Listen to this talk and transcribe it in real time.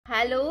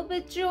Hello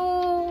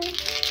बच्चों,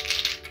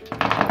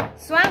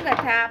 स्वागत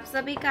है आप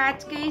सभी का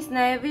आज के इस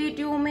नए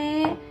वीडियो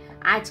में।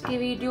 आज के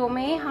वीडियो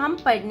में हम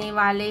पढ़ने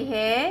वाले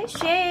हैं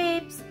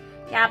शेप्स।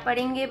 क्या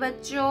पढ़ेंगे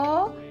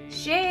बच्चों?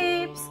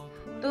 शेप्स।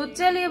 तो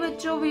चलिए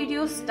बच्चों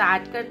वीडियो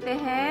स्टार्ट करते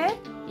हैं।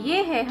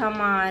 ये है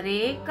हमारे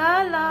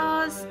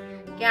कलर्स।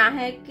 क्या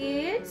है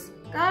किड्स?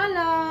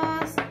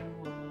 कलर्स।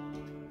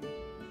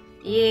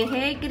 ये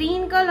है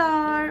ग्रीन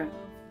कलर,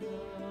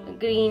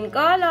 ग्रीन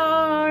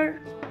कलर।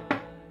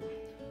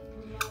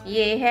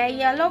 ये है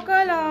येलो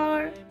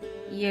कलर,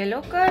 येलो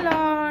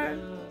कलर।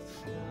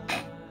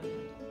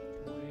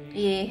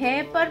 ये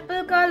है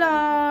पर्पल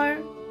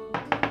कलर।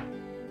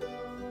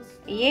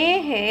 ये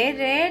है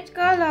रेड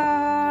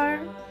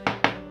कलर।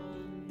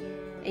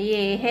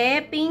 ये है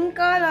पिंक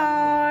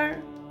कलर,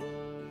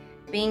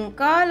 पिंक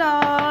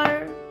कलर।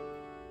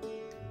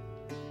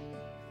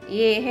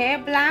 ये है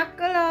black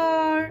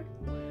colour,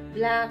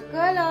 black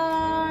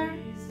colour.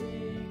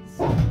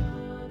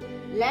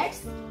 Let's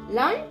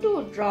learn to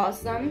draw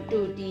some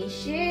 2D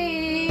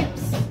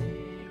shapes.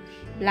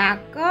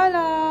 Black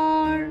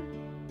color,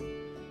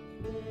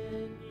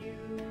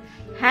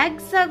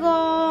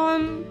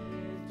 hexagon.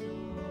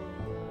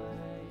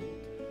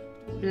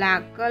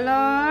 Black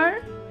color,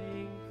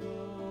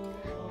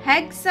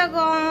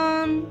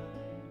 hexagon.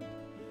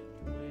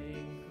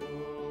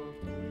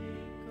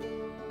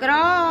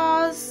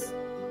 Cross.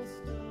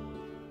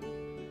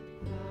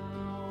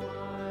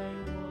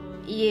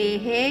 ये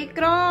है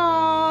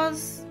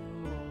cross.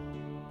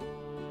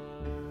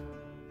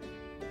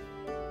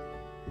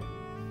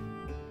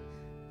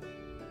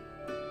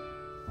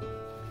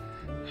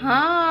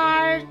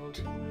 Heart,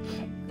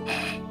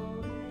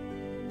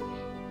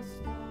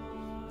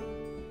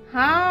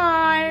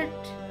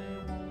 heart.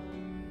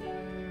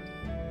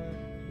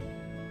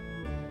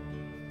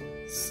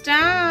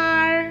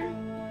 Star,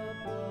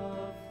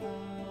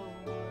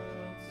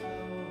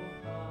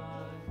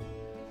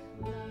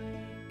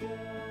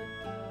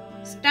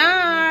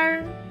 star.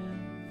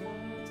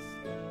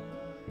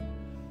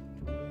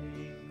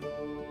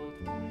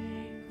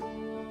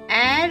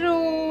 Arrow,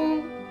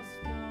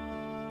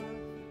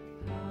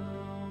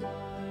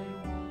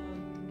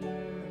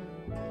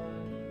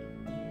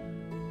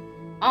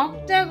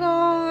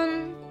 octagon,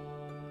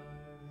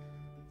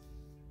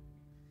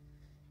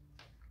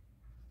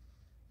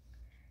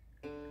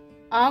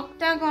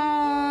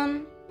 octagon।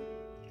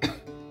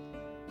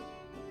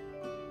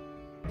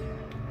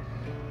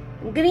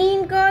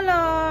 Green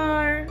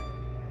color,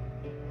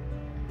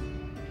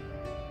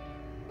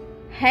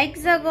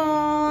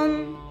 hexagon,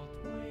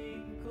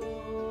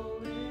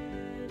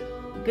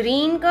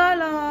 green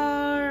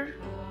color,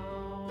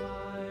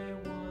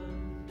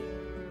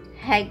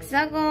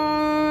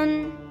 hexagon,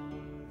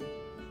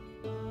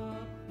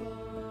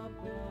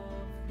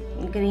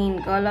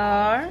 green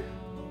color,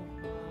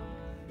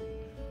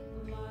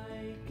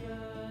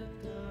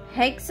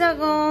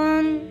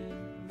 hexagon,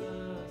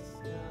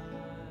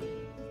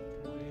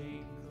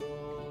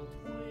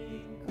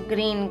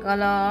 green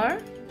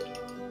color,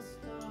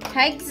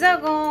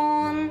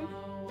 hexagon,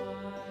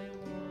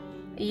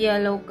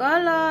 yellow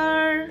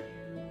color,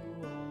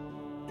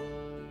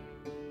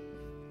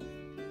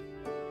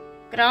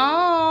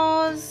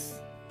 cross,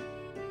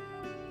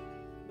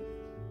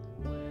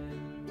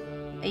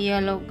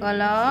 yellow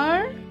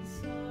color,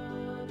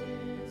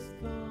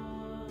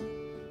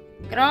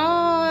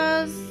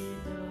 cross,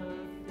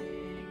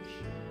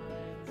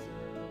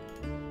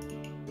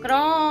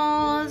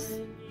 cross,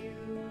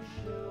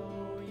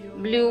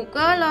 blue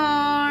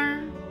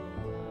color,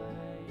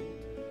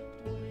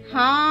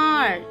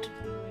 heart,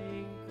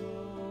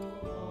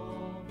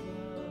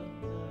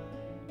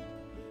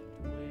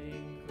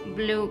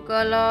 blue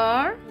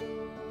color,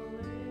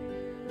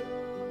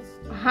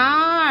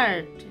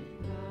 heart,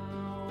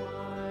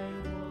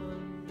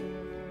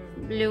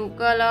 blue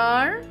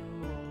color,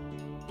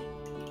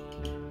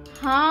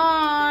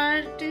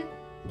 heart,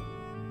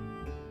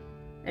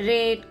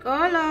 red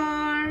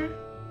color,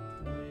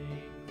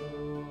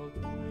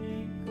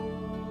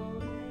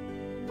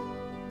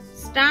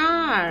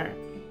 star.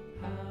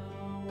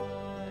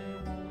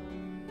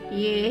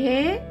 ये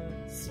है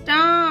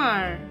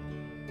star.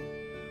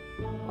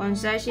 कौन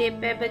सा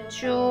shape है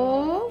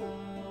बच्चों?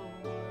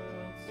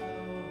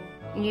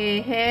 ये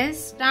है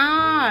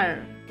star,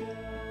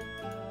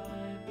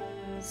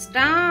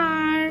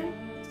 star.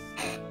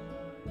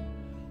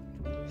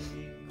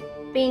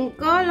 Pink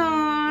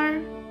colour,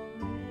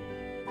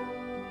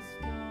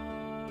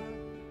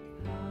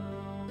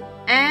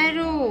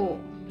 arrow,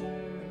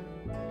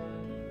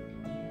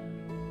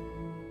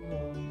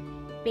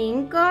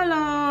 pink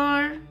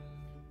colour.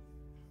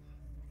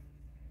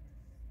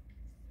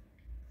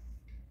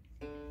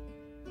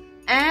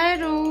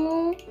 Arrow,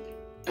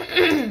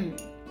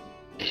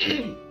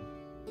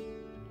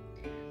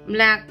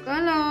 black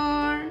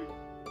colour,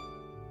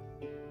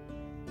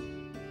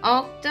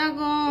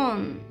 octagon,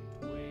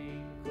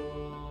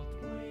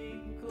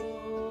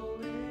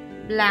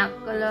 black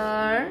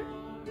color,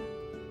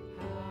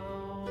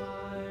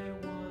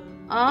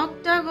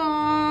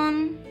 octagon,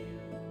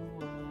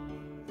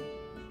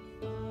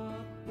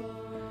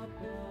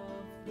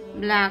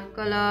 black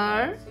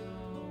color,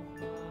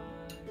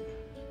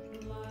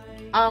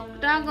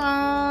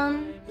 octagon,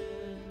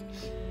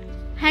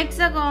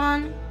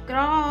 hexagon,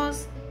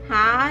 cross,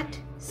 heart,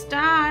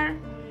 star,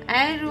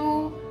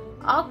 arrow,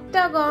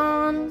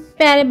 octagon।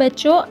 प्यारे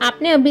बच्चों,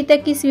 आपने अभी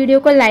तक इस वीडियो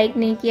को लाइक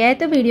नहीं किया है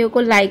तो वीडियो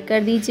को लाइक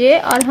कर दीजिए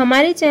और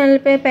हमारे चैनल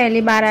पे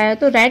पहली बार आया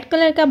तो रेड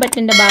कलर का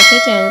बटन दबा के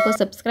चैनल को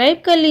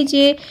सब्सक्राइब कर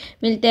लीजिए।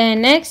 मिलते हैं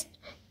नेक्स्ट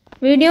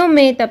वीडियो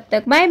में, तब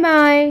तक बाय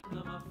बाय।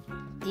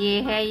 ये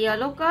है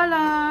येलो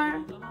कलर।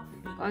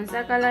 कौन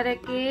सा कलर है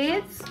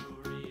किड्स?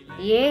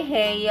 ये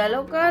है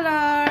येलो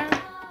कलर।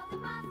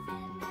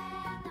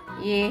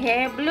 ये है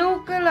ब्लू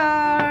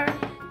कलर।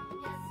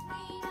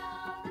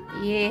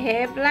 ये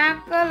है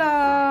ब्लैक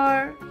कलर।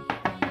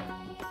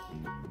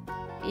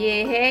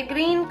 ये है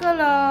ग्रीन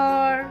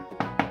कलर।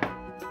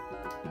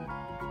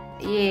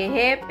 ये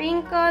है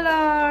पिंक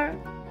कलर।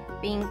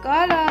 Pink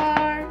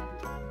colour.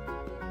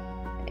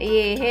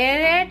 ये है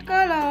red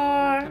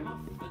colour.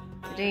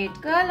 Red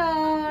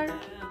colour.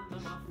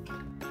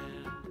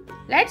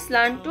 Let's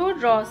learn to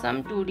draw some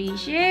 2D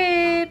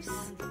shapes.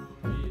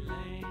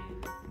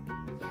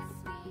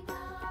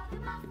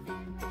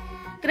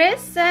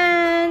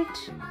 Crescent.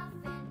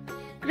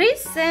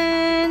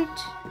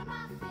 Crescent.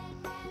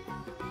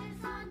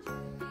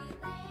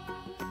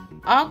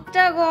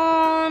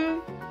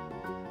 Octagon.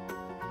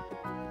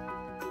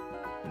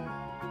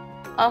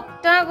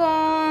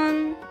 Octagon.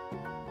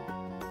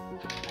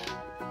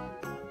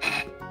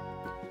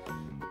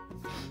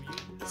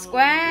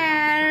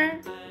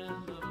 Square.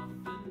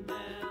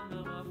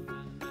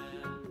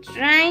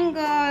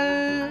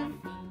 Triangle.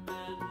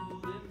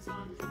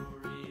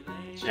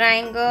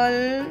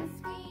 Triangle.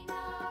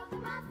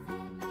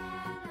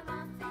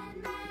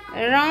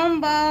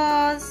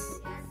 Rhombus.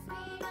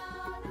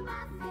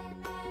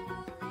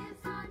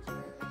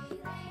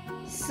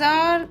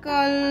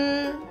 Circle.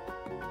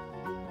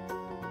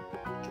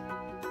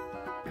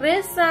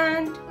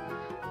 Crescent.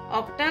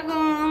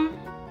 Octagon.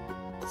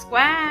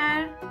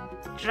 Square.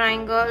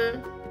 Triangle.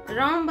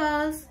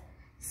 Rhombus.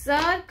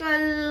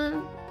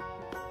 Circle.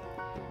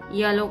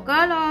 Yellow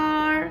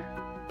color.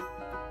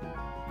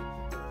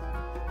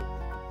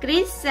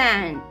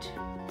 Crescent.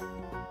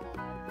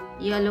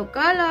 Yellow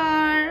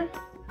color.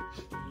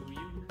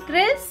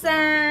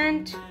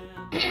 Crescent.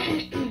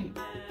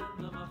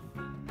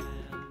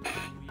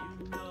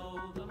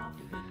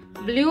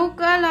 Blue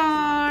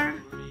color.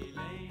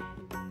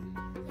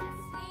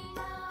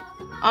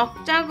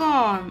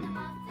 Octagon.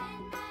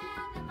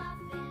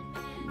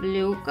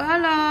 Blue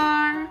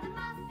color.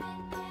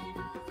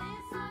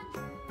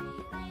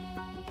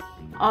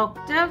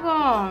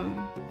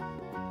 Octagon.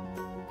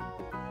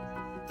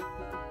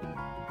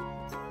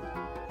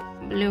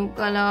 Blue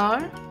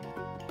color.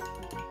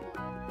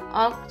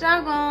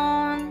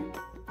 Octagon.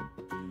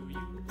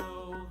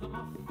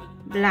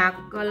 Black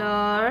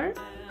color.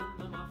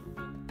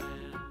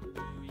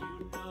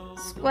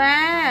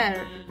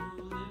 Square.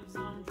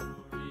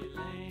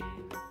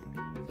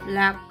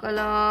 Black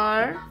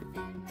color.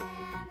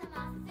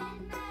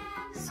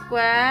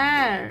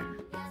 Square.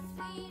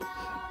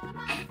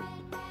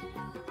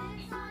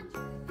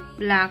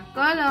 Black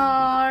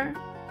color.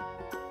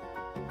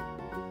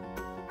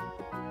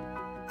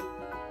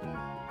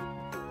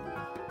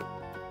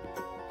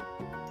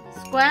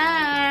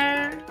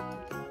 Square.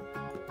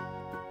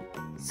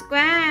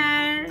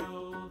 Square.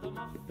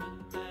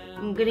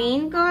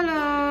 Green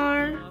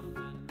color.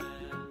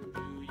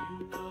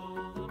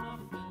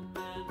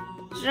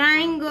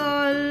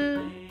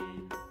 Triangle.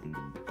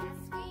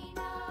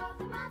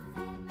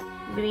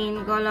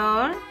 Green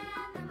color.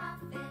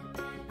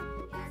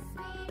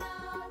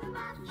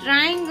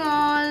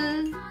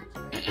 Triangle.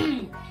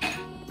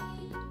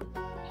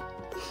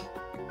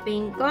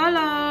 Pink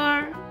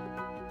color.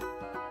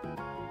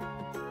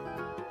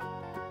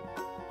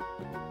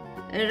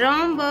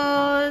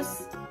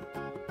 Rhombus.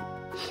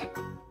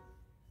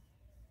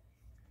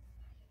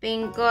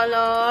 Pink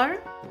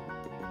color.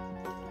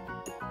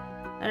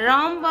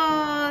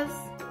 Rhombus.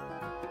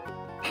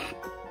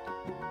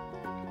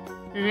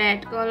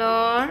 Red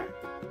color.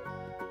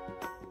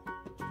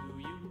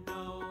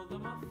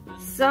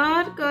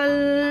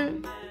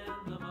 Circle.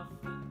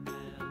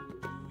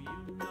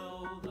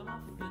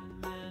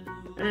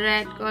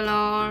 Red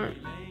color.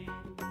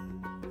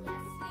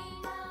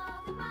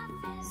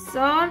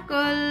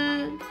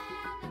 Circle.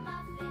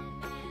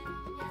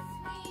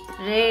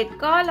 Red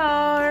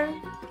color.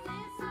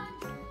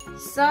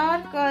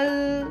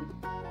 Circle.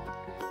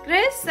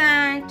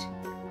 Crescent.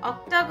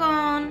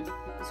 Octagon.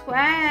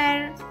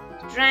 Square.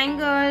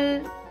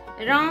 Triangle.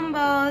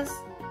 Rhombus.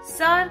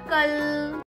 Circle.